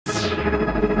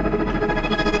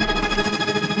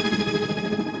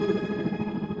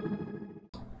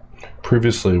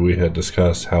Previously, we had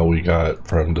discussed how we got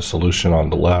from the solution on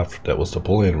the left, that was the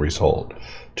Boolean result,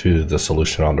 to the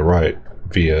solution on the right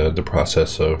via the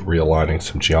process of realigning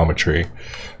some geometry.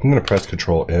 I'm going to press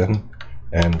Control N,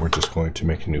 and we're just going to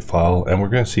make a new file, and we're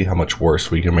going to see how much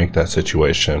worse we can make that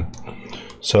situation.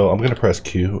 So I'm going to press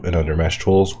Q, and under Mesh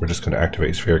Tools, we're just going to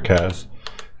activate Spherical,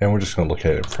 and we're just going to look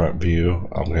at it in front view.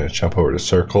 I'm going to jump over to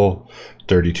Circle,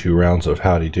 32 rounds of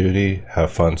Howdy Doody,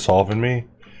 have fun solving me.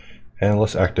 And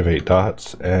let's activate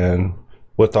dots, and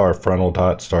with our frontal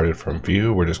dot started from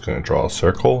view, we're just going to draw a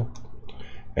circle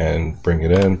and bring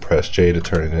it in, press J to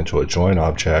turn it into a join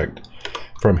object.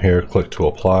 From here, click to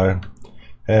apply,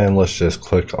 and let's just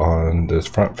click on this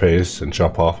front face and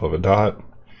jump off of a dot,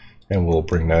 and we'll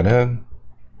bring that in.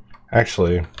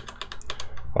 Actually,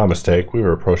 my mistake, we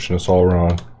were approaching this all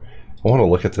wrong. I want to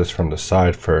look at this from the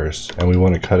side first, and we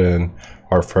want to cut in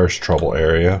our first trouble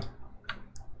area.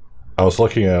 I was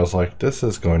looking at it, I was like, this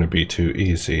is going to be too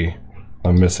easy.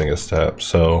 I'm missing a step.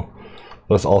 So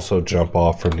let's also jump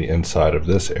off from the inside of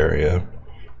this area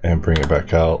and bring it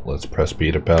back out. Let's press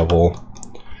B to bevel.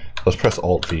 Let's press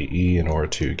Alt V E in order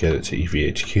to get it to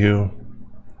EVHQ.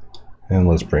 And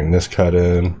let's bring this cut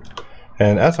in.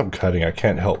 And as I'm cutting, I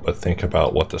can't help but think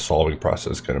about what the solving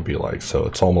process is going to be like. So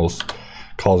it's almost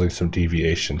causing some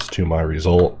deviations to my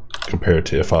result compared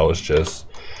to if I was just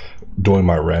doing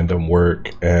my random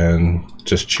work and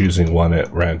just choosing one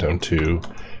at random to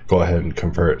go ahead and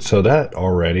convert. So that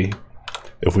already,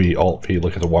 if we Alt V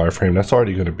look at the wireframe, that's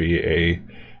already going to be a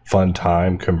fun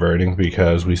time converting,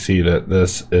 because we see that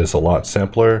this is a lot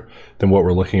simpler than what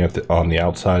we're looking at on the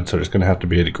outside. So there's going to have to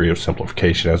be a degree of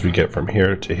simplification as we get from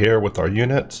here to here with our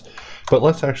units. But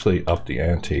let's actually up the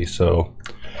ante. So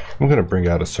I'm going to bring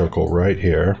out a circle right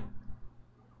here,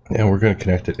 and we're going to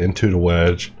connect it into the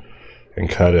wedge and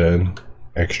cut in,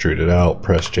 extrude it out,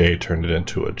 press J, turn it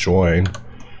into a join,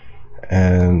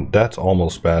 and that's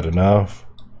almost bad enough.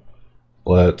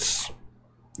 Let's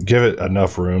give it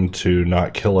enough room to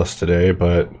not kill us today,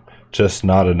 but just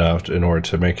not enough in order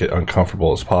to make it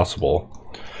uncomfortable as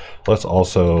possible. Let's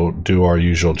also do our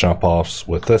usual jump offs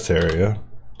with this area,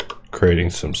 creating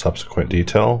some subsequent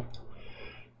detail.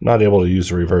 Not able to use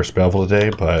the reverse bevel today,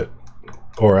 but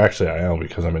or actually I am,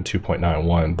 because I'm in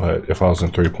 2.91, but if I was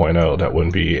in 3.0, that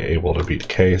wouldn't be able to be the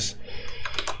case.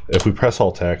 If we press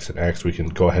Alt X and X, we can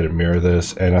go ahead and mirror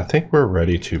this, and I think we're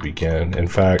ready to begin. In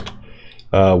fact,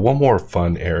 one more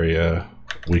fun area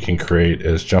we can create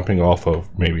is jumping off of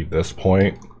maybe this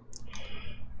point,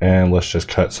 and let's just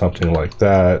cut something like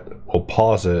that. We'll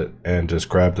pause it and just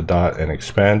grab the dot and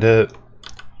expand it,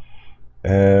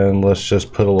 and let's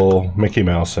just put a little Mickey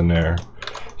Mouse in there.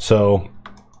 So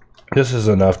this is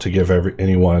enough to give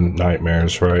anyone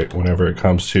nightmares, right, whenever it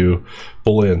comes to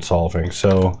Boolean solving.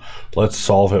 So let's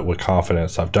solve it with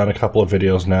confidence. I've done a couple of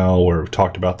videos now where we've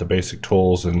talked about the basic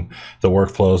tools and the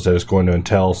workflows that it's going to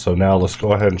entail. So now let's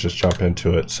go ahead and just jump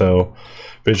into it. So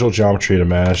visual geometry to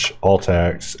mesh, Alt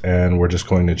X, and we're just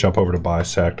going to jump over to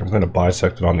bisect. I'm going to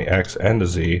bisect it on the X and the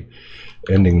Z,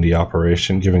 ending the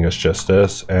operation, giving us just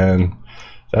this, and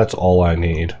that's all I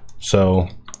need. So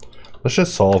let's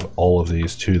just solve all of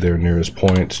these to their nearest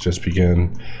points, just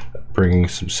begin bringing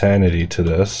some sanity to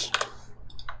this.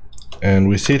 And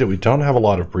we see that we don't have a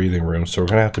lot of breathing room, so we're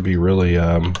going to have to be really,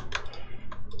 I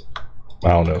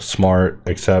don't know, smart,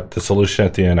 except the solution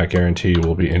at the end, I guarantee you,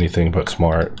 will be anything but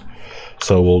smart.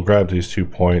 So we'll grab these 2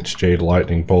 points, J to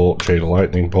lightning bolt, J to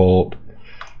lightning bolt,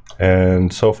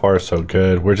 and so far so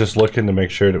good. We're just looking to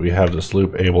make sure that we have this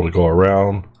loop able to go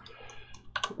around.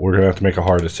 We're going to have to make a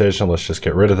hard decision. Let's just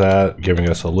get rid of that, giving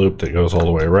us a loop that goes all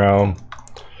the way around.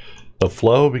 The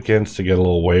flow begins to get a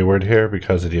little wayward here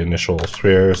because of the initial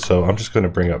sphere, so I'm just going to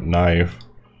bring up knife.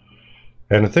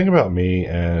 And the thing about me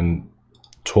and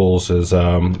tools is, you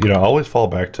know, I always fall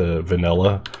back to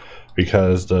vanilla,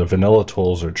 because the vanilla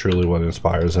tools are truly what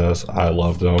inspires us. I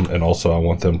love them, and also I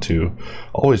want them to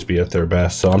always be at their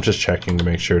best. So I'm just checking to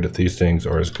make sure that these things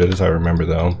are as good as I remember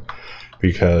them,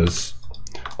 because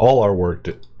all our work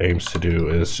aims to do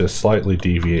is just slightly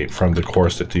deviate from the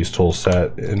course that these tools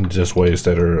set in just ways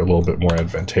that are a little bit more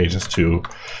advantageous to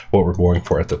what we're going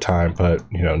for at the time. But,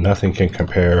 you know, nothing can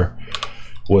compare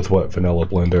with what Vanilla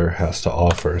Blender has to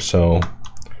offer. So,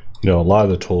 you know, a lot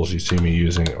of the tools you see me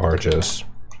using are just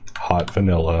hot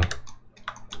vanilla,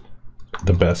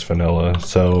 the best vanilla.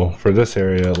 So for this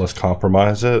area, let's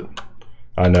compromise it.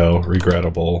 I know,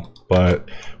 regrettable, but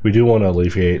we do want to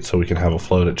alleviate so we can have a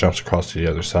flow that jumps across to the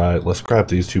other side. Let's grab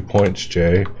these 2 points,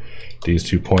 J, these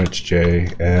 2 points, J,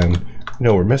 and, you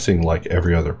know, we're missing like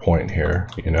every other point here,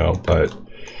 you know, but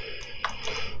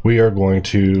we are going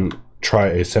to try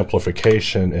a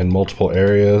simplification in multiple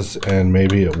areas, and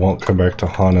maybe it won't come back to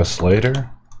haunt us later,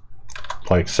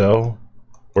 like so,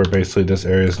 where basically this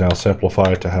area is now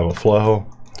simplified to have a flow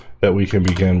that we can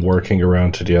begin working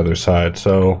around to the other side.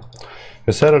 So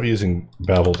instead of using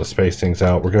bevel to space things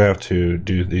out, we're going to have to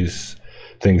do these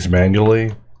things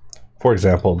manually. For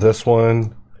example, this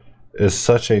one is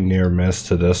such a near miss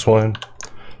to this one.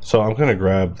 So I'm going to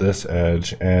grab this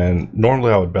edge, and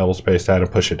normally I would bevel space that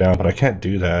and push it down, but I can't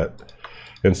do that.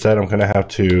 Instead, I'm going to have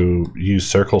to use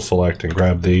circle select and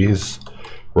grab these,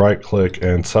 right click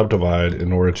and subdivide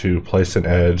in order to place an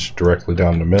edge directly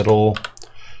down the middle,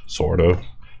 sort of.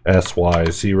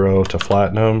 SY0 to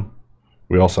flatten them.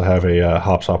 We also have a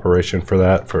hops operation for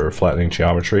that, for flattening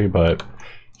geometry, but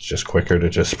it's just quicker to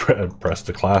just press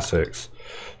the classics.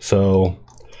 So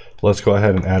let's go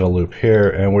ahead and add a loop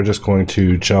here, and we're just going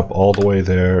to jump all the way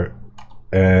there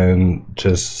and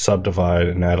just subdivide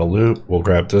and add a loop. We'll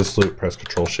grab this loop, press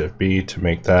Ctrl Shift B to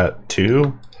make that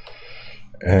 2.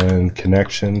 And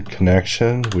connection,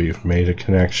 we've made a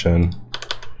connection.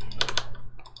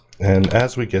 And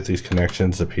as we get these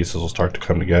connections, the pieces will start to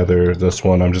come together. This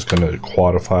one, I'm just going to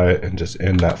quantify it and just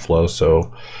end that flow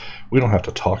so we don't have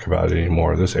to talk about it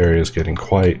anymore. This area is getting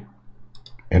quite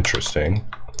interesting.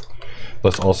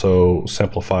 Let's also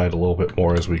simplify it a little bit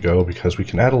more as we go, because we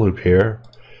can add a loop here,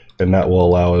 and that will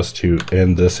allow us to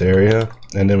end this area.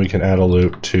 And then we can add a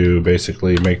loop to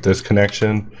basically make this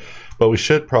connection. But we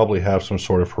should probably have some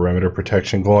sort of perimeter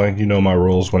protection going. You know my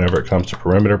rules whenever it comes to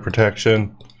perimeter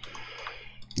protection.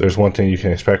 There's one thing you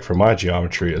can expect from my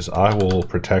geometry is I will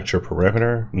protect your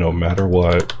perimeter no matter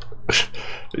what.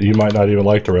 You might not even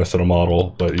like the rest of the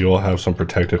model, but you will have some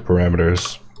protected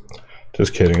perimeters.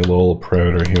 Just kidding, a little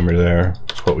perimeter humor there.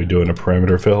 That's what we do in a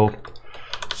perimeter field.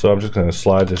 So I'm just going to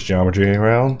slide this geometry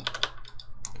around,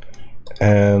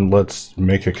 and let's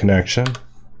make a connection.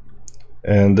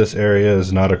 And this area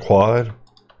is not a quad,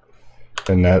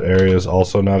 and that area is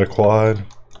also not a quad.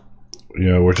 You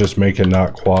know, we're just making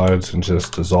not quads and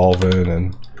just dissolving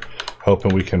and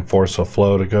hoping we can force a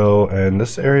flow to go. And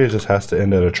this area just has to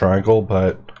end at a triangle,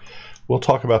 but we'll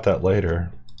talk about that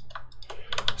later.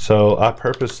 So I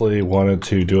purposely wanted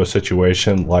to do a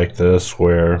situation like this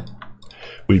where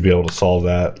we'd be able to solve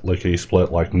that lickety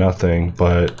split like nothing,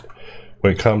 but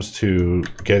when it comes to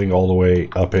getting all the way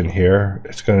up in here,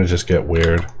 it's going to just get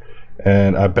weird.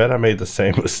 And I bet I made the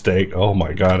same mistake. Oh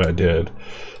my god, I did.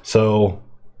 So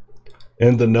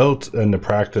in the notes and the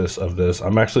practice of this,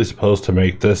 I'm actually supposed to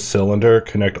make this cylinder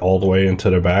connect all the way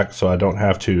into the back so I don't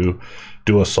have to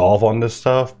do a solve on this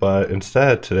stuff. But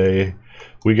instead today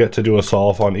we get to do a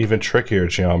solve on even trickier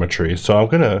geometry. So I'm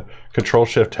going to Control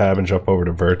Shift Tab and jump over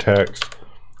to Vertex.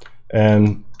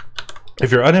 And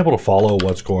if you're unable to follow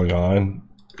what's going on,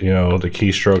 you know, the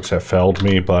keystrokes have failed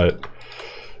me, but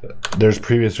there's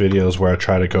previous videos where I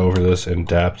try to go over this in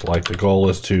depth. Like, the goal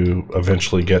is to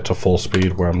eventually get to full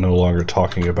speed where I'm no longer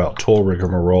talking about tool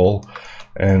rigmarole,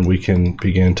 and we can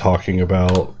begin talking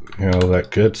about, you know,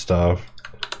 that good stuff,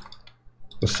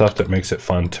 the stuff that makes it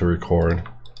fun to record.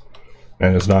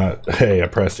 And it's not, hey, I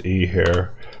pressed E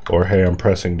here, or hey, I'm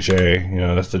pressing J. You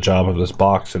know, that's the job of this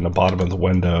box in the bottom of the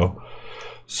window.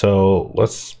 So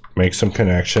let's make some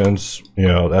connections. You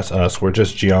know, that's us. We're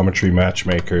just geometry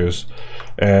matchmakers.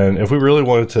 And if we really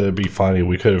wanted to be funny,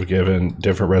 we could have given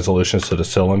different resolutions to the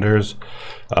cylinders.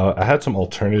 I had some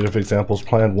alternative examples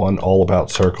planned, one all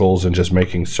about circles and just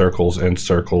making circles and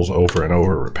circles over and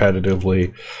over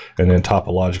repetitively, and then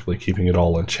topologically keeping it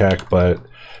all in check. But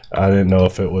I didn't know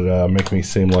if it would make me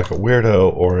seem like a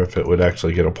weirdo or if it would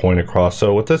actually get a point across.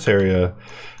 So with this area,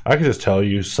 I can just tell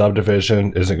you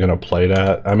Subdivision isn't going to play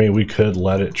that. I mean, we could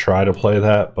let it try to play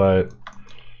that, but,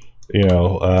 you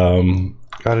know,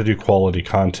 got to do quality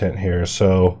content here.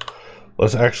 So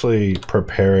let's actually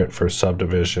prepare it for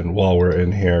Subdivision while we're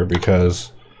in here,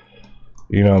 because,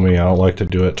 you know me, I don't like to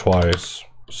do it twice.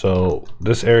 So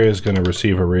this area is going to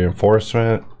receive a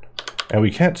reinforcement, and we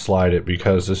can't slide it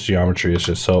because this geometry is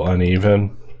just so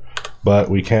uneven, but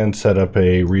we can set up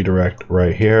a redirect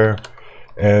right here.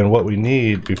 And what we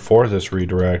need before this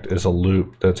redirect is a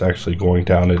loop that's actually going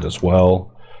down it as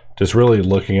well. Just really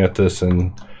looking at this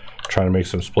and trying to make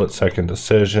some split-second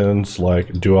decisions,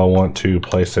 like, do I want to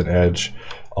place an edge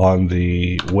on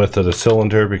the width of the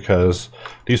cylinder, because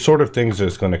these sort of things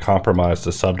is going to compromise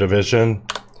the subdivision.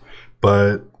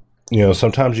 But, you know,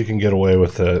 sometimes you can get away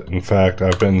with it. In fact,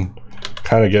 I've been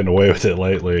kind of getting away with it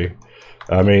lately.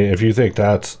 I mean, if you think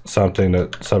that's something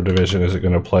that Subdivision isn't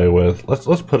going to play with,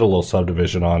 let's put a little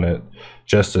Subdivision on it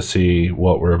just to see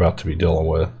what we're about to be dealing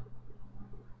with.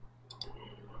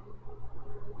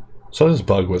 So this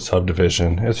bug with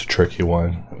Subdivision, it's a tricky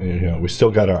one. You know, we still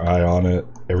got our eye on it.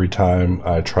 Every time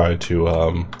I try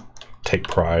to take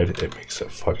pride, it makes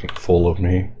it fucking full of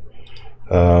me.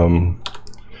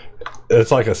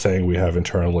 It's like a saying we have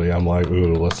internally. I'm like,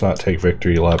 ooh, let's not take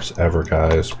victory laps ever,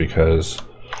 guys, because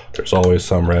there's always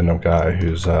some random guy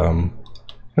who's gonna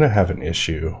have an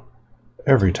issue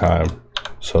every time.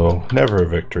 So never a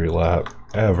victory lap,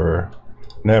 ever.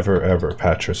 Never ever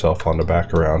pat yourself on the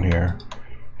back around here.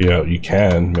 You know, you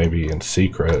can, maybe in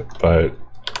secret, but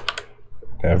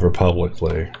never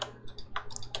publicly.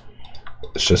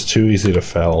 It's just too easy to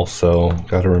fail, so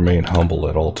gotta remain humble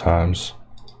at all times.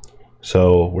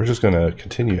 So we're just gonna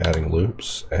continue adding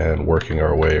loops and working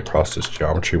our way across this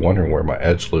geometry, wondering where my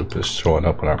edge loop is showing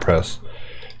up when I press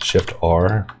Shift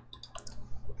R.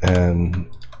 And,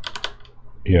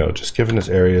 you know, just giving this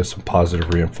area some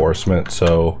positive reinforcement,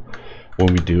 so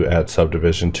when we do add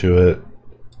subdivision to it,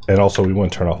 and also we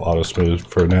want to turn off auto smooth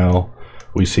for now,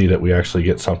 we see that we actually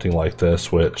get something like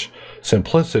this, which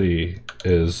simplicity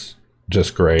is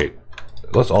just great.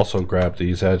 Let's also grab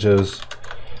these edges,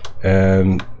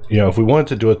 and you know, if we wanted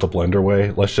to do it the Blender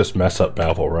way, let's just mess up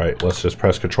bevel, right? Let's just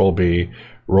press Control B,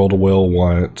 roll the wheel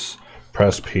once,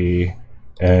 press P,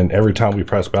 and every time we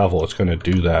press bevel, it's going to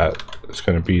do that. It's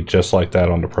going to be just like that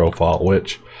on the profile,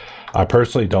 which I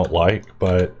personally don't like,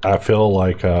 but I feel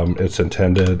like it's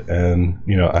intended, and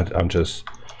you know, I'm just,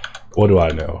 what do I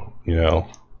know? You know,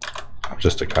 I'm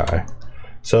just a guy.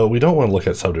 So we don't want to look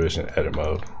at subdivision edit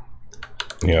mode.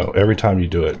 You know, every time you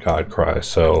do it, God cries.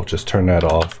 So just turn that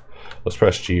off. Let's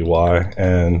press G, Y,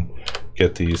 and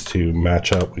get these to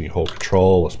match up when you hold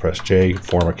Control. Let's press J,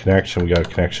 form a connection. We got a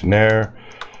connection there.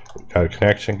 Got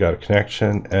a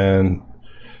connection, and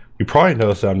you probably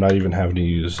notice that I'm not even having to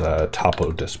use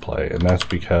Topo display, and that's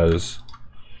because,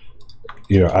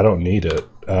 you know, I don't need it.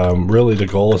 Really, the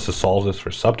goal is to solve this for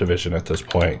subdivision at this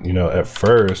point. You know, at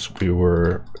first we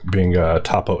were being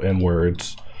Topo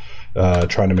inwards,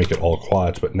 trying to make it all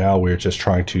quads, but now we're just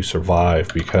trying to survive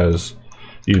because,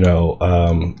 you know,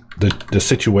 the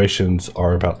situations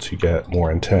are about to get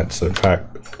more intense. In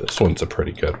fact, this one's a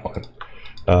pretty good one.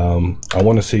 I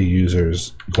want to see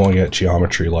users going at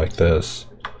geometry like this,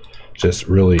 just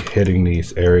really hitting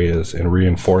these areas and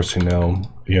reinforcing them,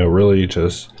 you know, really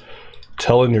just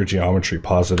telling your geometry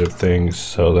positive things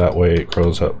so that way it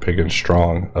grows up big and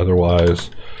strong. Otherwise,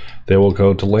 they will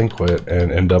go delinquent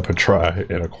and end up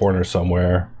in a corner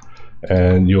somewhere,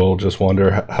 and you'll just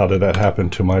wonder, how did that happen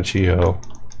to my geo?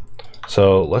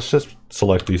 So let's just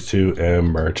select these two and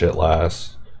merge at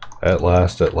last.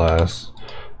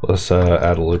 Let's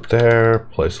add a loop there,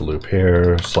 place a loop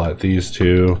here, slide these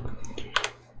two.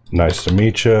 Nice to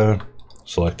meet you.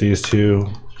 Select these two.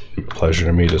 Pleasure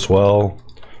to meet as well.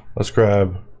 Let's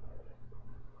grab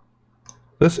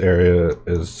this area.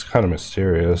 Is kind of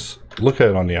mysterious. Look at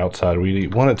it on the outside. We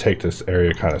want to take this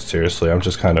area kind of seriously. I'm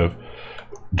just kind of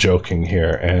joking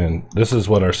here, and this is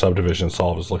what our subdivision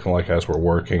solve is looking like as we're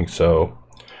working. So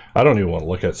I don't even want to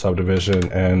look at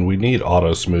subdivision, and we need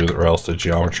auto smooth or else the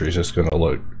geometry is just going to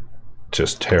look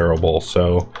just terrible.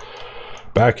 So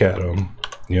back at them.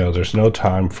 You know, there's no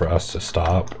time for us to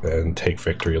stop and take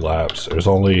victory laps. There's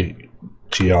only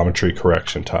geometry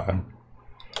correction time.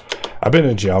 I've been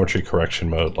in geometry correction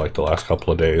mode like the last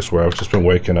couple of days, where I've just been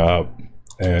waking up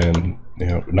and, you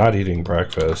know, not eating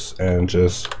breakfast and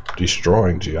just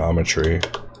destroying geometry,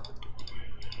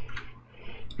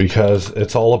 because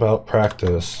it's all about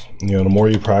practice. You know, the more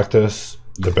you practice,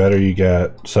 the better you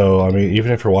get. So I mean,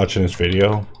 even if you're watching this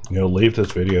video, you know, leave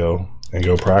this video and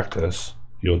go practice.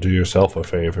 You'll do yourself a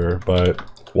favor,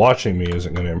 but watching me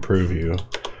isn't going to improve you.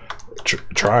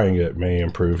 Trying it may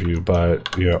improve you,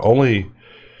 but, you know, only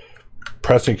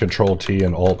pressing Control T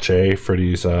and Alt J for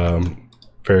these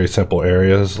very simple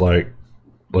areas. Like,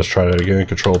 let's try that again.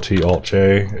 Control T, Alt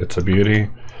J. It's a beauty.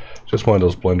 Just one of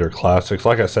those Blender classics.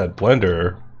 Like I said,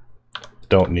 Blender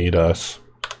don't need us.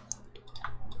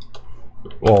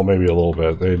 Well, maybe a little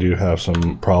bit. They do have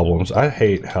some problems. I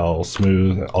hate how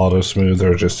smooth, auto smooth,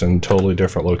 they're just in totally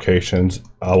different locations.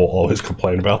 I will always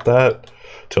complain about that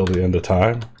till the end of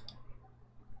time.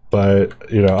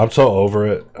 But, you know, I'm so over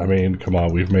it. I mean, come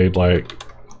on, we've made like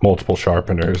multiple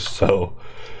sharpeners, so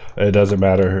it doesn't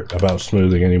matter about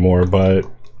smoothing anymore. But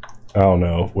I don't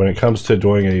know, when it comes to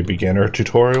doing a beginner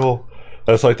tutorial,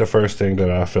 that's like the first thing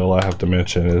that I feel I have to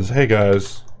mention is, hey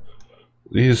guys,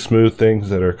 these smooth things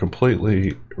that are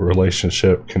completely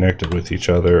relationship connected with each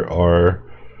other are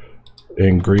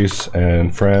in Greece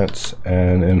and France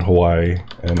and in Hawaii,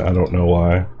 and I don't know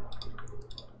why.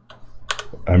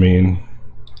 I mean,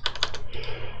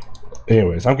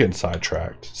 Anyways, I'm getting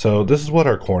sidetracked. So this is what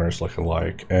our corner's looking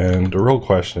like, and the real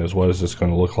question is, what is this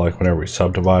going to look like whenever we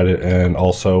subdivide it? And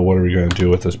also, what are we going to do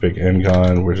with this big end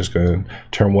gun? We're just going to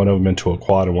turn one of them into a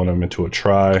quad and one of them into a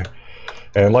tri.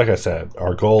 And like I said,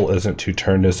 our goal isn't to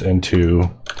turn this into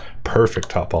perfect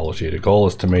topology. The goal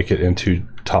is to make it into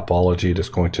topology that's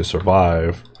going to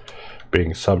survive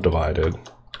being subdivided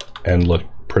and look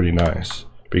pretty nice.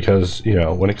 Because, you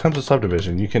know, when it comes to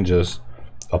subdivision, you can just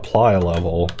apply a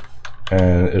level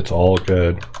and it's all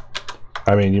good.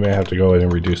 I mean, you may have to go in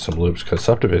and reduce some loops because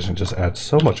subdivision just adds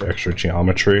so much extra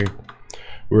geometry.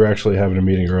 We were actually having a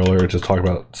meeting earlier to talk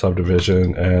about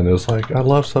subdivision, and it was like, I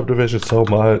love subdivision so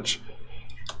much,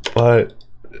 but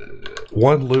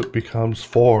one loop becomes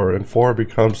 4 and 4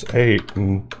 becomes 8,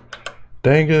 and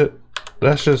dang it,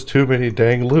 that's just too many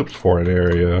dang loops for an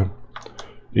area.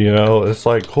 You know, it's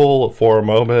like cool for a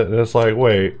moment, and it's like,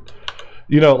 wait,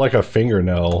 you know, like a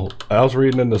fingernail. I was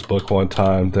reading in this book one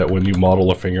time that when you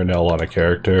model a fingernail on a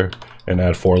character and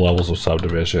add 4 levels of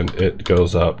subdivision, it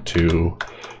goes up to,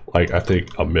 like, I think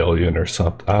 1,000,000 or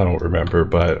something. I don't remember,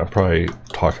 but I'm probably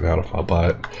talking out of my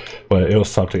butt. But it was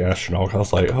something astronomical. I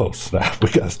was like, oh snap, we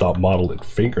gotta stop modeling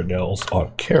fingernails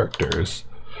on characters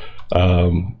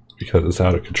because it's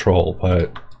out of control.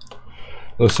 But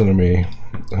listen to me,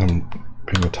 I'm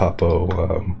being a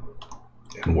Topo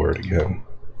in Word again.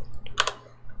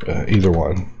 Either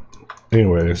one.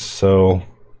 Anyways, so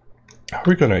how are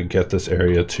we going to get this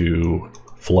area to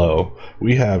flow?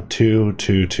 We have 2,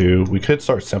 2, 2. We could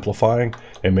start simplifying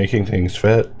and making things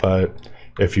fit, but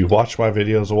if you've watched my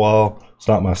videos a while, it's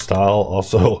not my style.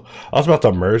 Also, I was about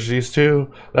to merge these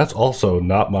two. That's also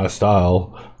not my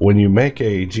style. When you make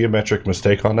a geometric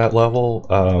mistake on that level,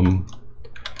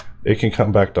 it can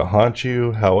come back to haunt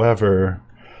you. However,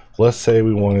 let's say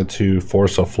we wanted to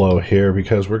force a flow here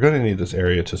because we're going to need this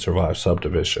area to survive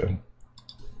subdivision.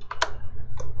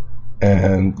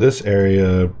 And this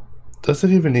area, does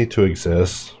it even need to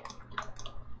exist?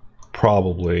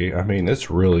 Probably. I mean,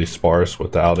 it's really sparse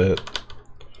without it.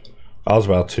 I was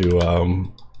about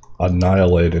to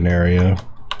annihilate an area,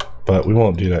 but we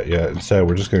won't do that yet. Instead,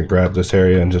 we're just going to grab this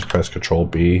area and just press Control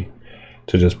B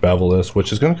to just bevel this,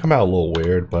 which is going to come out a little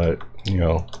weird, but you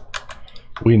know,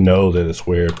 we know that it's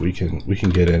weird. We can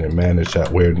get in and manage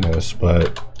that weirdness,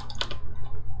 but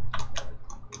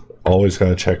always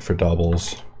gotta check for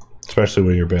doubles, especially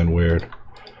when you're being weird.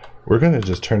 We're gonna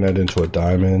just turn that into a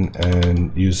diamond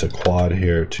and use a quad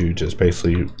here to just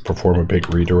basically perform a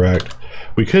big redirect.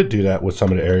 We could do that with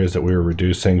some of the areas that we were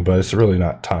reducing, but it's really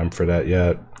not time for that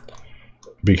yet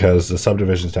because the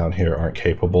subdivisions down here aren't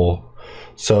capable.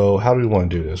 So how do we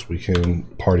want to do this? We can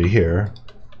party here,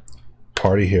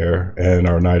 and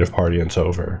our night of partying's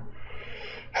over.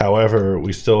 However,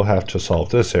 we still have to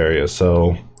solve this area,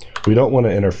 so we don't want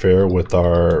to interfere with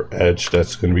our edge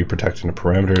that's going to be protecting the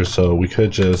parameters, so we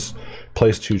could just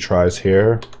place 2 tris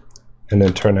here and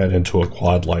then turn that into a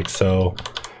quad like so.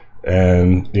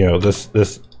 And you know,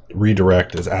 this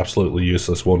redirect is absolutely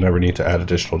useless. We'll never need to add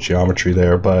additional geometry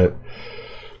there, but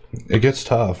it gets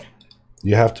tough.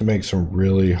 You have to make some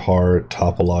really hard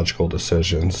topological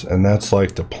decisions, and that's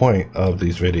like the point of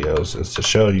these videos, is to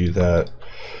show you that,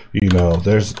 you know,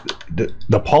 there's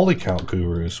the poly count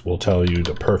gurus will tell you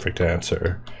the perfect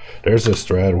answer. There's this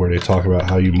thread where they talk about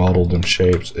how you model them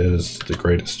shapes is the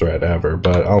greatest thread ever,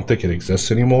 but I don't think it exists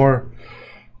anymore.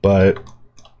 But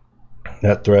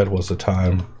that thread was the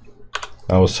time.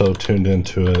 I was so tuned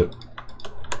into it,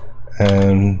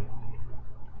 and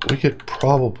we could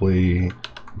probably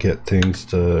get things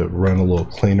to run a little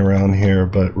clean around here,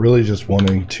 but really just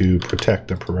wanting to protect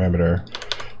the perimeter.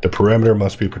 The perimeter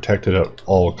must be protected at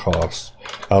all costs.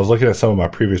 I was looking at some of my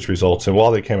previous results, and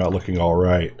while they came out looking all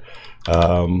right,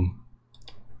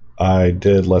 I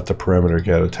did let the perimeter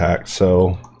get attacked,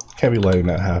 so can't be letting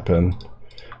that happen.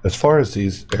 As far as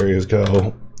these areas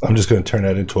go, I'm just going to turn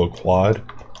that into a quad,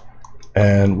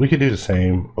 and we could do the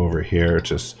same over here.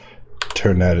 Just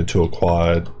turn that into a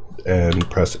quad and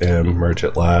press M, merge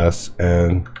it last,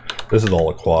 and this is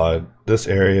all a quad. This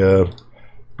area,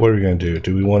 what are we going to do?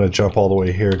 Do we want to jump all the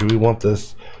way here? Do we want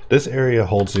this? This area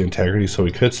holds the integrity, so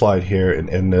we could slide here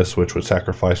and end this, which would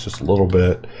sacrifice just a little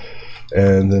bit.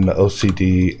 And then the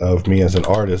OCD of me as an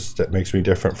artist that makes me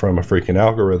different from a freaking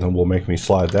algorithm will make me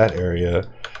slide that area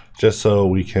just so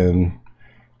we can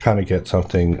kind of get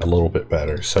something a little bit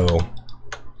better. So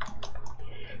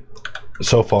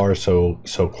far so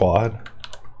quad.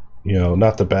 You know,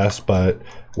 not the best, but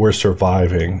we're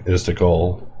surviving is the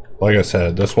goal. Like I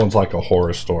said, this one's like a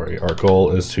horror story. Our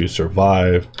goal is to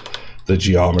survive the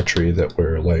geometry that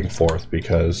we're laying forth,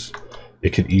 because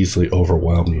it could easily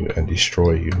overwhelm you and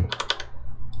destroy you.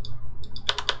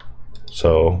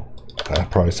 So I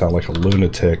probably sound like a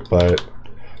lunatic, but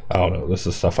I don't know. This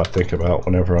is stuff I think about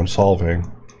whenever I'm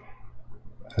solving.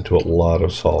 I do a lot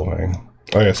of solving.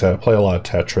 Like I said, I play a lot of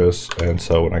Tetris, and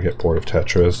so when I get bored of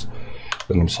Tetris,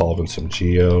 then I'm solving some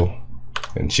Geo.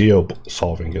 And Geo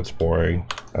solving gets boring.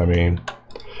 I mean,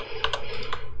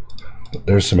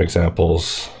 there's some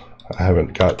examples I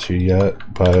haven't got to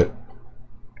yet, but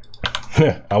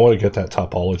I want to get that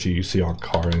topology you see on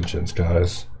car engines,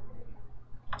 guys.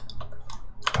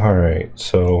 Alright,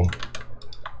 so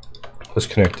let's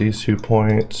connect these 2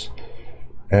 points,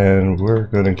 and we're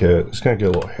going to get, it's going to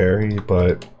get a little hairy,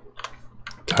 but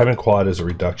diamond quad is a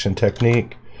reduction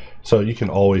technique. So you can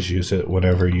always use it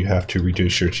whenever you have to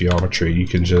reduce your geometry. You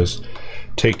can just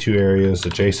take 2 areas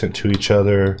adjacent to each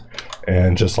other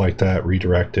and just like that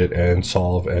redirect it and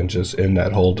solve and just end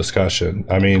that whole discussion.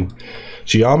 I mean,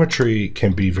 geometry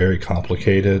can be very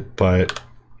complicated, but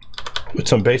with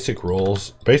some basic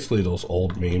rules, basically those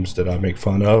old memes that I make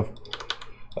fun of,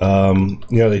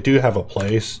 you know, they do have a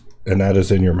place, and that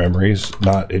is in your memories,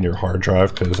 not in your hard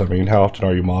drive, because I mean, how often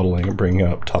are you modeling and bringing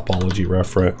up topology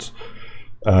reference?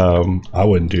 I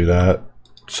wouldn't do that.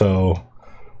 So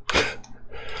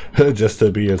just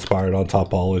to be inspired on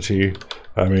topology,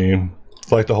 I mean,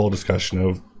 it's like the whole discussion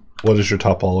of what does your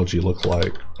topology look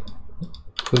like?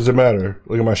 Does it matter?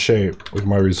 Look at my shape, look at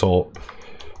my result.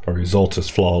 My result is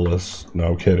flawless. No,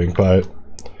 I'm kidding, but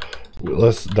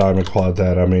let's diamond quad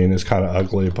that. I mean, it's kind of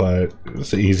ugly, but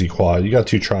it's an easy quad. You got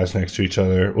 2 tries next to each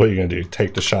other. What are you gonna do?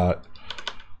 Take the shot.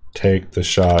 Take the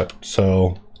shot.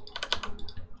 So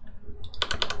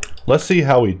let's see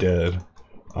how we did.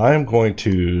 I'm going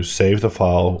to save the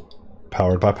file,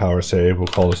 powered by power save. We'll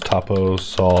call this Topo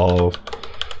solve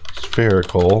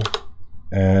spherical,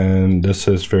 and this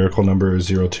is spherical number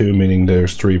 02, meaning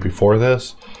there's 3 before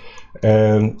this.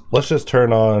 And let's just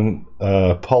turn on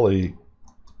poly,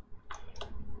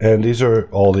 and these are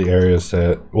all the areas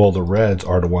that, well, the reds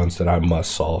are the ones that I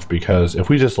must solve, because if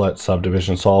we just let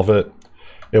Subdivision solve it,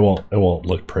 it won't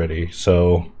look pretty.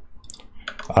 So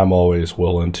I'm always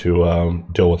willing to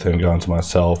deal with guns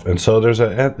myself. And so there's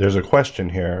a question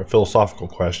here, a philosophical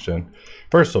question.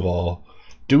 First of all,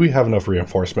 do we have enough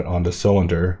reinforcement on the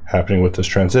cylinder happening with this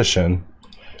transition?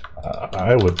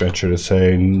 I would venture to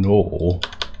say no.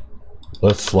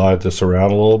 Let's slide this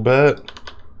around a little bit,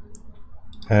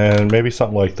 and maybe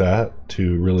something like that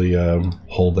to really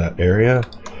hold that area.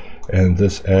 And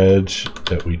this edge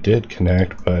that we did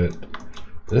connect, but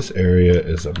this area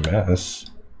is a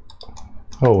mess.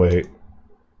 Oh wait,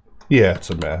 yeah, it's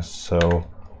a mess. So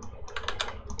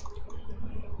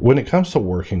when it comes to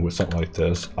working with something like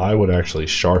this, I would actually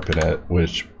sharpen it,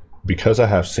 which, because I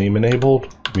have seam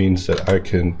enabled, means that I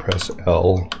can press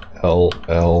L, L,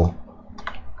 L,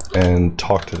 and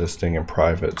talk to this thing in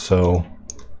private. So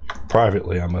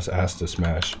privately, I must ask this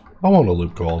mesh, I want a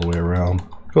loop go all the way around.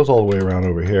 It goes all the way around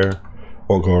over here,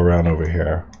 won't go around over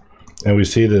here. And we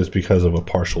see this because of a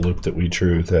partial loop that we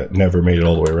drew that never made it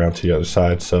all the way around to the other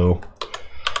side. So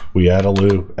we add a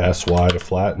loop, SY, to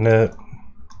flatten it,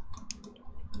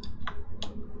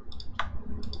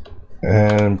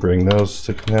 and bring those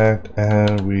to connect,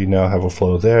 and we now have a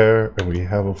flow there, and we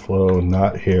have a flow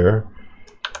not here.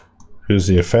 Who's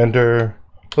the offender?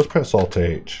 Let's press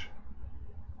Alt-H.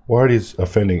 Why are these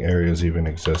offending areas even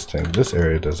existing? This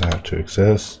area doesn't have to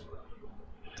exist.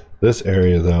 This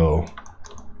area, though,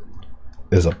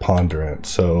 is a ponderant,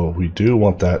 so we do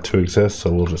want that to exist,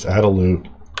 so we'll just add a loop,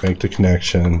 make the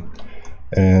connection.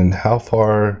 And how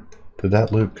far did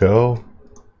that loop go?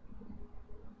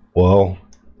 Well,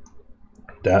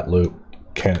 that loop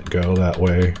can't go that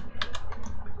way.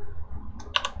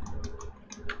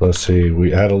 Let's see,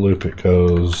 we add a loop, it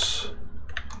goes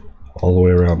all the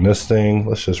way around this thing.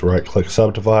 Let's just right click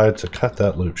subdivide to cut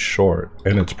that loop short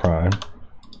in its prime.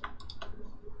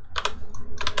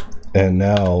 And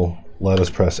now let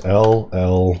us press L,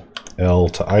 L, L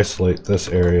to isolate this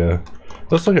area.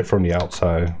 Let's look at it from the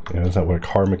outside. You know, is that what a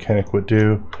car mechanic would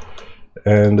do?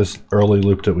 And this early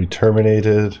loop that we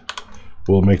terminated,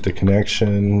 we'll make the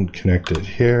connection, connect it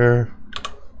here.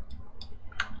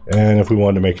 And if we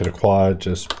wanted to make it a quad,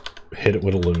 just hit it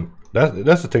with a loop.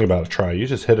 That's the thing about a try. You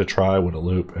just hit a try with a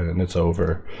loop and it's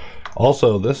over.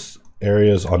 Also, this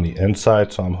area is on the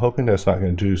inside, so I'm hoping that's not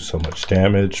going to do so much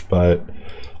damage. But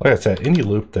like I said, any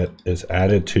loop that is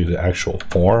added to the actual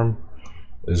form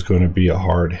is going to be a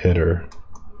hard hitter.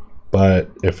 But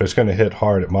if it's going to hit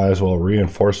hard, it might as well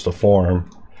reinforce the form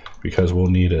because we'll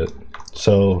need it.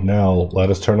 So now let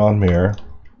us turn on mirror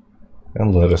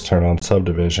and let us turn on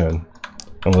subdivision.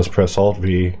 And let's press Alt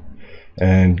V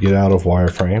and get out of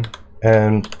wireframe.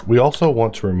 And we also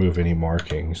want to remove any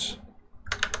markings.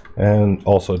 and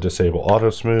also disable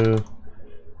auto smooth,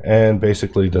 and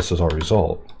basically this is our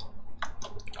result.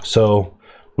 So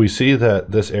we see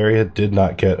that this area did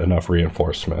not get enough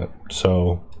reinforcement.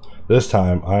 So this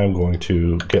time I am going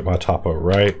to get my topo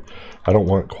right. I don't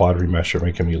want quad remesher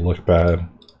making me look bad.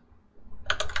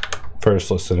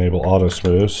 First, let's enable auto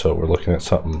smooth, so we're looking at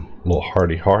something a little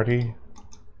hardy.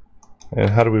 And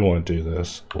how do we want to do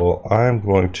this? Well, I'm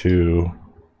going to,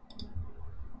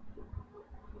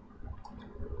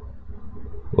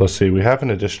 let's see, we have an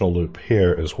additional loop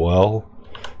here as well.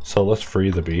 So let's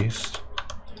free the beast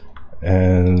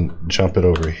and jump it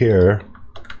over here.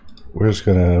 We're just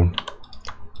gonna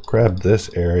grab this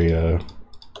area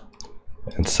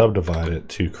and subdivide it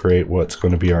to create what's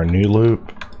going to be our new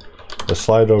loop. Let's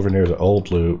slide over near the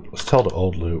old loop. Let's tell the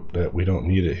old loop that we don't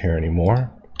need it here anymore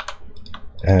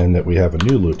and that we have a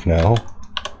new loop now.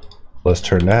 Let's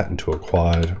turn that into a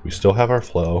quad. We still have our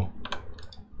flow,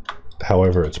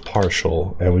 however it's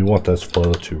partial, and we want this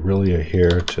flow to really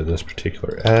adhere to this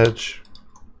particular edge,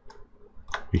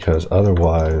 because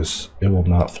otherwise it will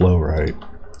not flow right.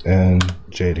 And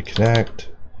J to connect.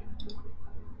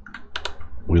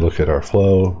 We look at our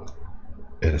flow.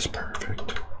 It is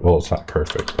perfect. Well, it's not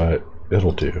perfect, but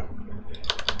it'll do.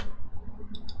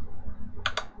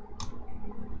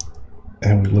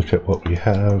 And we look at what we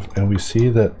have, and we see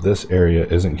that this area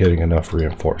isn't getting enough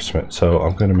reinforcement. So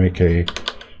I'm going to make a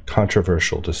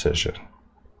controversial decision,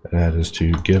 and that is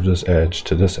to give this edge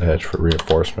to this edge for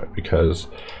reinforcement, because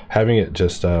having it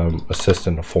just assist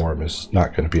in the form is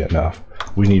not going to be enough.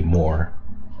 We need more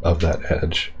of that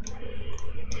edge.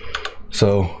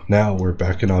 So now we're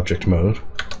back in object mode.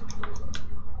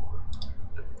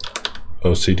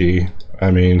 OCD,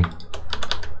 I mean,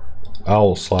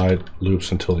 I'll slide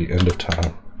loops until the end of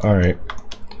time. All right,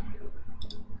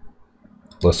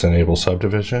 let's enable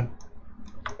subdivision.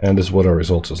 And this is what our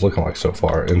results is looking like so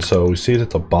far. And so we see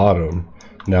that the bottom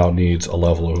now needs a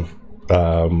level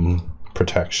of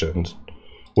protection,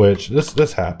 which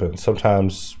this happens.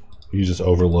 Sometimes you just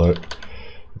overlook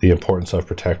the importance of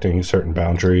protecting certain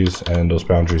boundaries, and those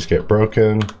boundaries get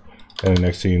broken, and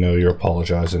next thing you know, you're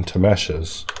apologizing to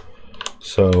meshes.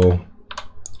 So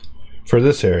for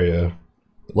this area,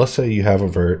 let's say you have a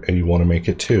vert and you want to make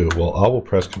it 2. Well, I will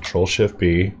press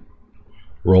Control-Shift-B,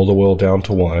 roll the wheel down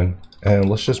to 1, and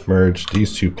let's just merge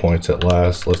these 2 points at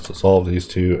last. Let's dissolve these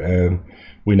 2, and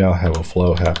we now have a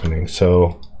flow happening.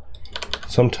 So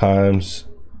sometimes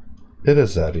it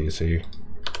is that easy.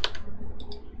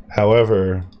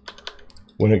 However,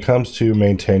 when it comes to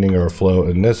maintaining our flow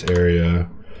in this area,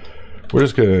 we're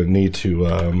just going to need to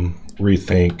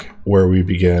rethink where we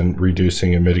begin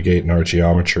reducing and mitigating our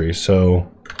geometry.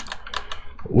 So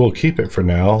we'll keep it for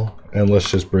now, and let's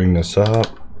just bring this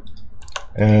up,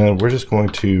 and we're just going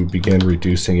to begin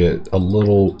reducing it a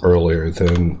little earlier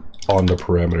than on the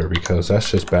perimeter, because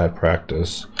that's just bad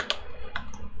practice.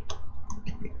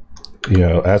 You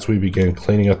know, as we begin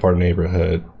cleaning up our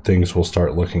neighborhood, things will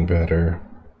start looking better.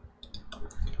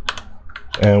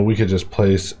 And we could just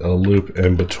place a loop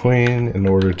in between in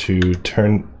order to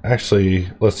turn, actually,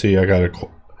 let's see, I got a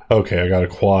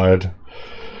quad.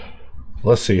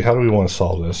 Let's see, how do we want to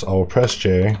solve this? I will press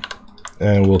J,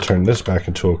 and we'll turn this back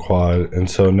into a quad. And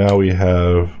so now we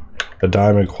have a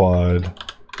diamond quad,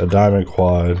 a diamond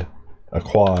quad, a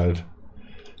quad,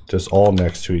 just all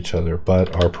next to each other,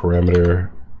 but our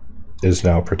perimeter is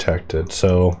now protected.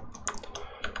 So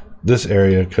this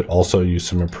area could also use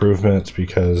some improvements,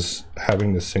 because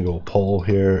having this single pole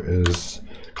here is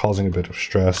causing a bit of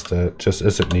stress that just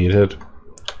isn't needed.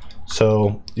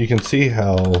 So you can see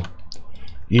how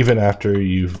even after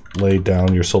you've laid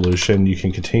down your solution, you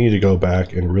can continue to go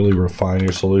back and really refine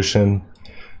your solution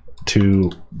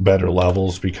to better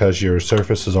levels, because your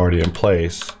surface is already in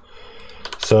place.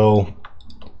 So,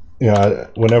 you know,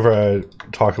 whenever I'm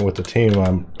talking with the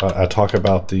team, I talk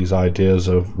about these ideas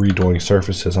of redoing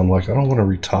surfaces. I'm like, I don't want to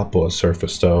retopo a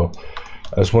surface though.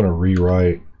 I just want to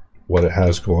rewrite what it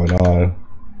has going on.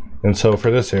 And so for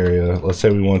this area, let's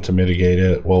say we want to mitigate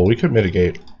it. Well, we could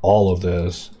mitigate all of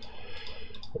this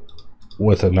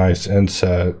with a nice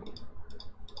inset,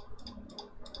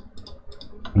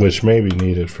 which may be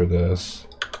needed for this.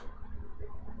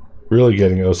 Really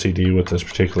getting OCD with this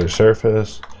particular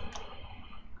surface.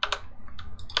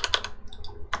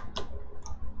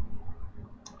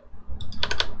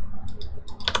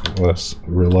 Let's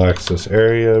relax this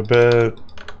area a bit,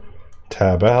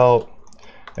 tab out,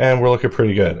 and we're looking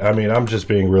pretty good. I mean, I'm just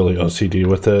being really OCD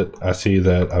with it. I see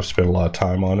that I've spent a lot of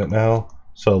time on it now.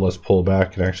 So let's pull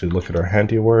back and actually look at our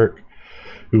handiwork.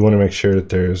 We want to make sure that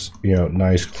there's, you know,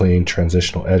 nice, clean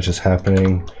transitional edges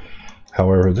happening.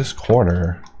 However, this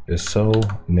corner is so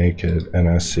naked, and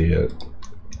I see it.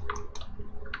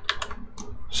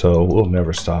 So we'll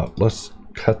never stop. Let's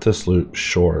cut this loop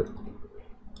short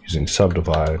using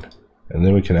subdivide, and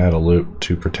then we can add a loop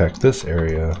to protect this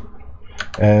area.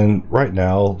 And right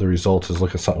now the result is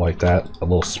looking something like that, a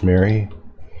little smeary,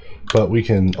 but we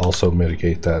can also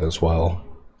mitigate that as well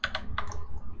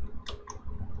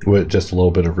with just a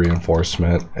little bit of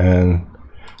reinforcement. And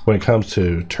when it comes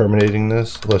to terminating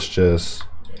this, let's just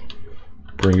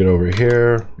bring it over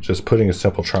here, just putting a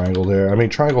simple triangle there. I mean,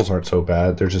 triangles aren't so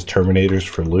bad, they're just terminators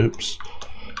for loops,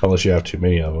 unless you have too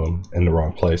many of them in the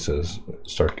wrong places.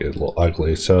 Start getting a little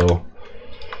ugly. So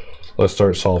let's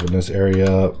start solving this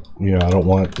area. You know, I don't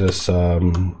want this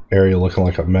area looking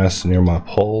like a mess near my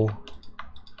pole,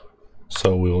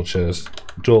 so we'll just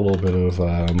do a little bit of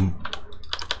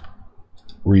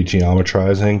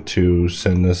regeometrizing to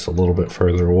send this a little bit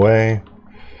further away.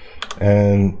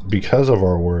 And because of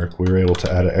our work, we were able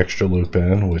to add an extra loop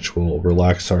in, which will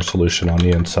relax our solution on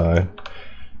the inside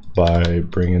by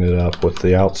bringing it up with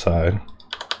the outside.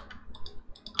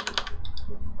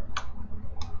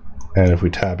 And if we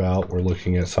tab out, we're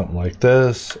looking at something like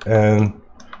this. And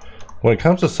when it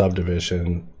comes to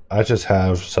subdivision, I just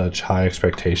have such high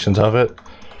expectations of it.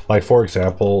 Like, for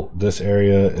example, this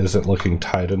area isn't looking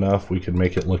tight enough. We can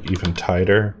make it look even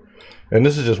tighter. And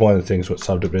this is just one of the things with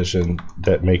subdivision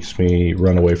that makes me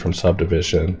run away from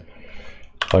subdivision.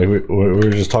 Like we were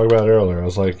just talking about it earlier. I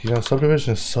was like, you know,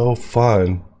 subdivision is so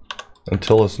fun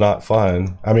until it's not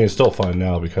fun. I mean, it's still fun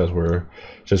now because we're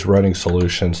just running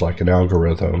solutions like an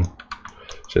algorithm,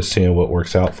 just seeing what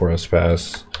works out for us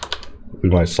best. We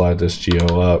might slide this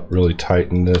geo up, really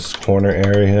tighten this corner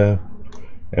area,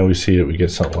 and we see that we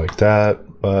get something like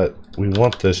that. But we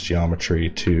want this geometry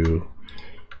to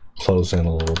close in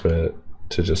a little bit,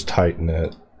 to just tighten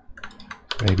it,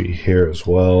 maybe here as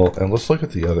well. And let's look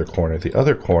at the other corner. The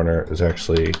other corner is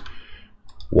actually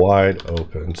wide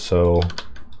open, so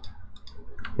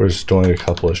we're just doing a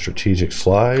couple of strategic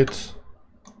slides,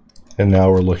 and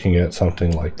now we're looking at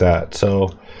something like that. So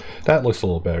that looks a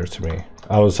little better to me.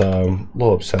 I was a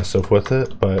little obsessive with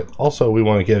it, but also we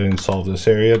want to get in and solve this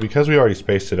area because we already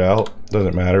spaced it out.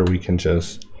 Doesn't matter, we can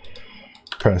just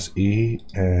press E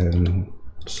and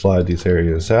slide these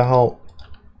areas out,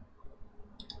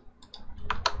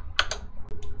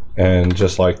 and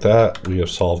just like that, we have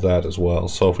solved that as well.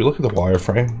 So if we look at the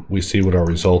wireframe, we see what our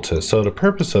result is. So the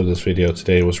purpose of this video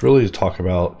today was really to talk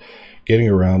about getting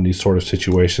around these sort of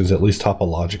situations, at least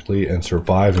topologically, and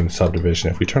surviving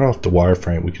subdivision. If we turn off the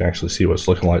wireframe, we can actually see what it's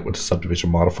looking like with the subdivision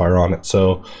modifier on it.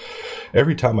 So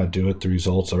every time I do it, the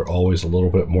results are always a little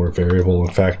bit more variable.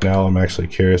 In fact, now I'm actually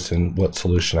curious in what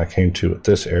solution I came to with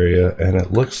this area, and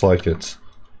it looks like it's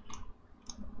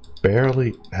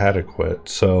barely adequate.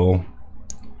 So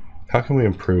how can we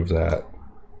improve that?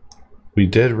 We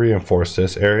did reinforce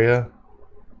this area.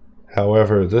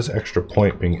 However, this extra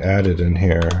point being added in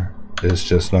here is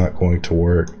just not going to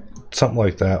work. Something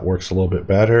like that works a little bit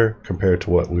better compared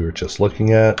to what we were just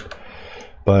looking at.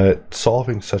 But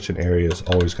solving such an area is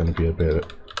always going to be a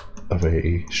bit of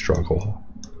a struggle,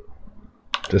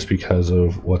 just because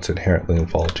of what's inherently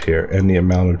involved here and the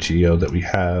amount of geo that we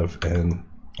have and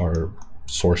our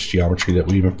source geometry that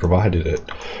we even provided it.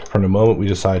 From the moment we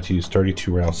decided to use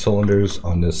 32 round cylinders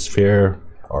on this sphere,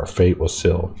 our fate was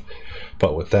sealed.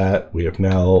 But with that, we have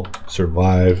now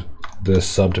survived this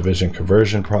subdivision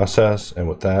conversion process, and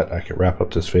with that, I can wrap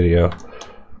up this video.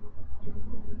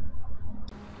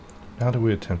 Now that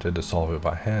we attempted to solve it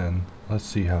by hand, let's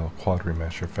see how quad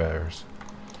remesher fares.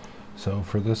 So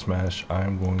for this mesh,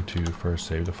 I'm going to first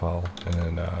save the file and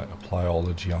then apply all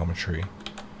the geometry.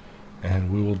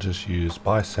 And we will just use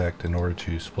bisect in order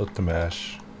to split the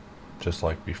mesh just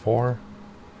like before,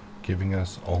 giving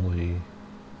us only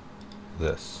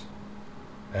this.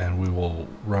 And we will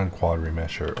run quad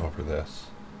remesher over this.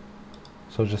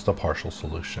 So just a partial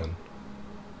solution.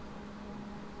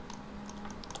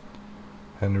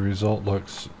 And the result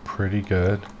looks pretty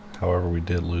good. However, we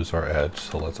did lose our edge,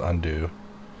 so let's undo.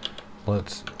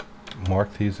 Let's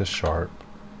mark these as sharp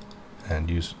and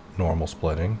use normal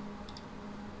splitting.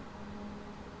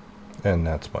 And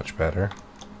that's much better.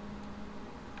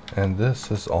 And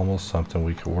this is almost something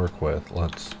we could work with.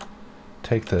 Let's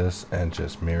take this and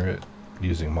just mirror it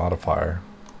using modifier,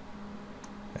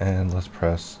 and let's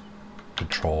press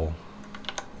Control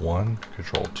 1,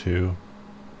 Control 2,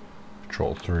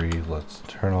 Control 3. Let's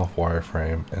turn off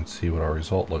wireframe and see what our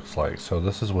result looks like. So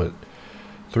this is with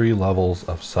 3 levels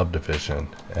of subdivision,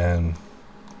 and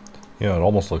you know, it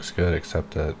almost looks good,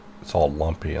 except that it's all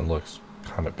lumpy and looks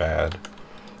kind of bad.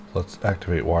 Let's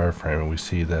activate wireframe, and we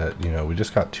see that, you know, we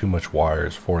just got too much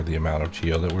wires for the amount of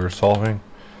geo that we were solving.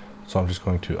 So I'm just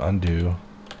going to undo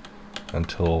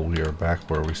until we are back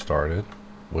where we started,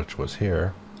 which was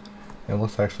here. And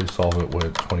let's actually solve it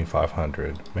with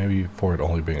 2500. Maybe for it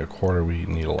only being a quarter, we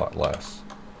need a lot less.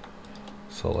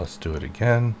 So let's do it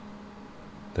again.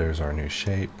 There's our new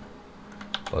shape.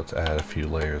 Let's add a few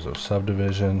layers of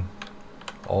subdivision.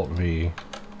 Alt V.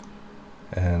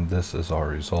 And this is our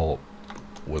result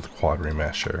with quad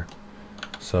remesher.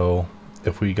 So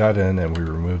if we got in and we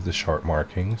removed the sharp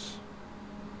markings,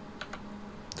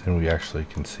 then we actually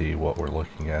can see what we're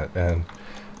looking at. And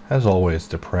as always,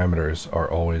 the parameters are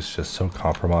always just so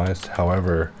compromised.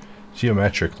 However,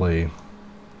 geometrically,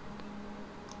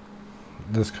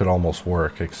 this could almost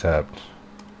work, except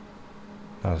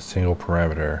not a single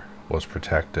parameter was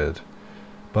protected.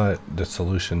 But the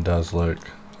solution does look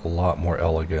a lot more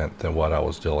elegant than what I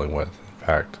was dealing with. In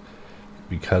fact,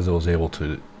 because it was able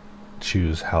to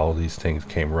choose how these things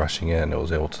came rushing in, it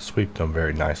was able to sweep them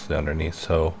very nicely underneath.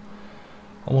 So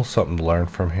almost something to learn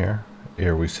from here.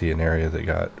 Here we see an area that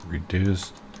got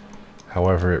reduced.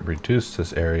 However, it reduced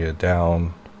this area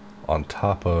down on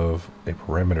top of a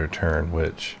perimeter turn,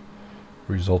 which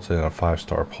resulted in a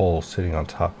 5-star pole sitting on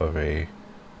top of a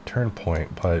turn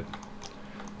point. But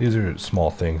these are small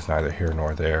things, neither here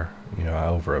nor there. You know, I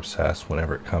over obsess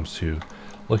whenever it comes to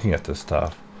looking at this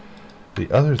stuff.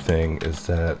 The other thing is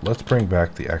that let's bring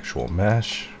back the actual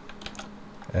mesh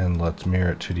and let's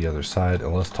mirror it to the other side,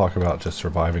 and let's talk about just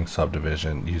surviving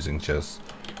subdivision using just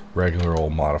regular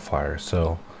old modifiers.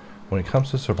 So when it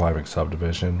comes to surviving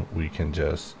subdivision, we can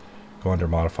just go under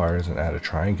modifiers and add a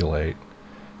triangulate,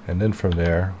 and then from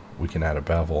there we can add a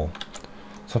bevel.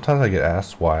 Sometimes I get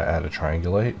asked why I add a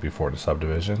triangulate before the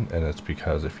subdivision, and it's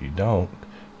because if you don't,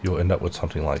 you'll end up with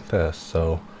something like this.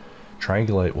 So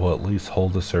triangulate will at least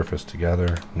hold the surface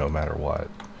together no matter what,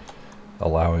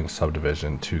 allowing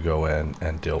subdivision to go in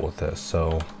and deal with this.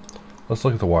 So let's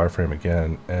look at the wireframe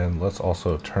again, and let's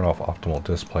also turn off optimal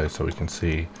display so we can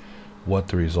see what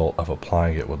the result of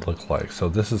applying it would look like. So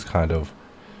this is kind of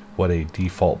what a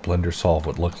default Blender solve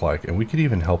would look like, and we could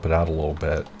even help it out a little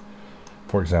bit.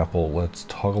 For example, let's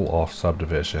toggle off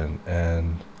subdivision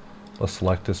and let's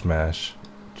select this mesh,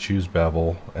 choose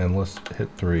bevel, and let's hit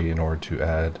 3 in order to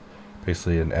add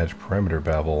basically an edge perimeter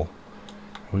bevel.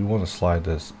 We want to slide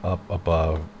this up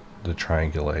above the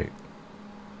triangulate,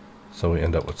 so we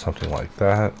end up with something like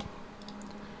that.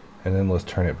 And then let's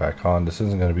turn it back on. This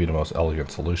isn't going to be the most elegant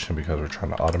solution because we're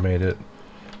trying to automate it,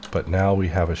 but now we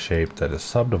have a shape that is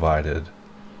subdivided,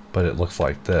 but it looks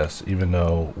like this, even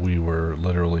though we were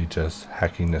literally just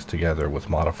hacking this together with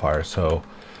modifiers. So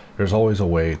there's always a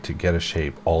way to get a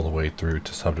shape all the way through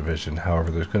to subdivision.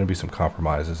 However, there's going to be some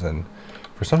compromises, and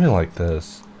for something like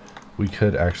this, we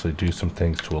could actually do some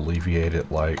things to alleviate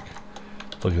it, like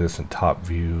look at this in top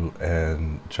view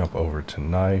and jump over to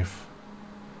knife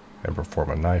and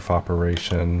perform a knife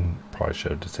operation. Probably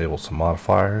should have disabled some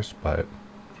modifiers, but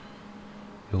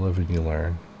you live and you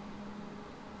learn.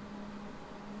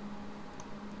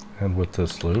 And with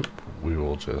this loop, we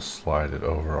will just slide it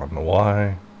over on the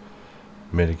Y,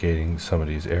 mitigating some of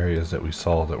these areas that we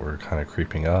saw that were kind of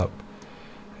creeping up.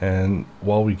 And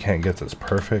while we can't get this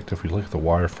perfect, if we look at the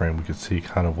wireframe, we can see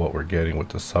kind of what we're getting with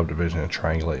the subdivision and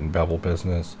triangulate and bevel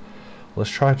business. Let's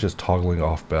try just toggling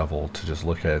off bevel to just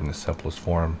look at it in the simplest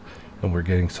form, and we're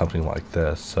getting something like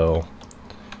this. So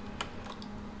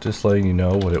just letting you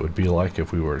know what it would be like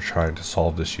if we were trying to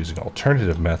solve this using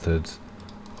alternative methods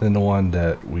than the one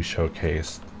that we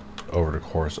showcased over the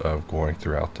course of going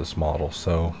throughout this model.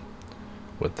 So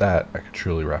with that, I could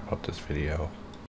truly wrap up this video.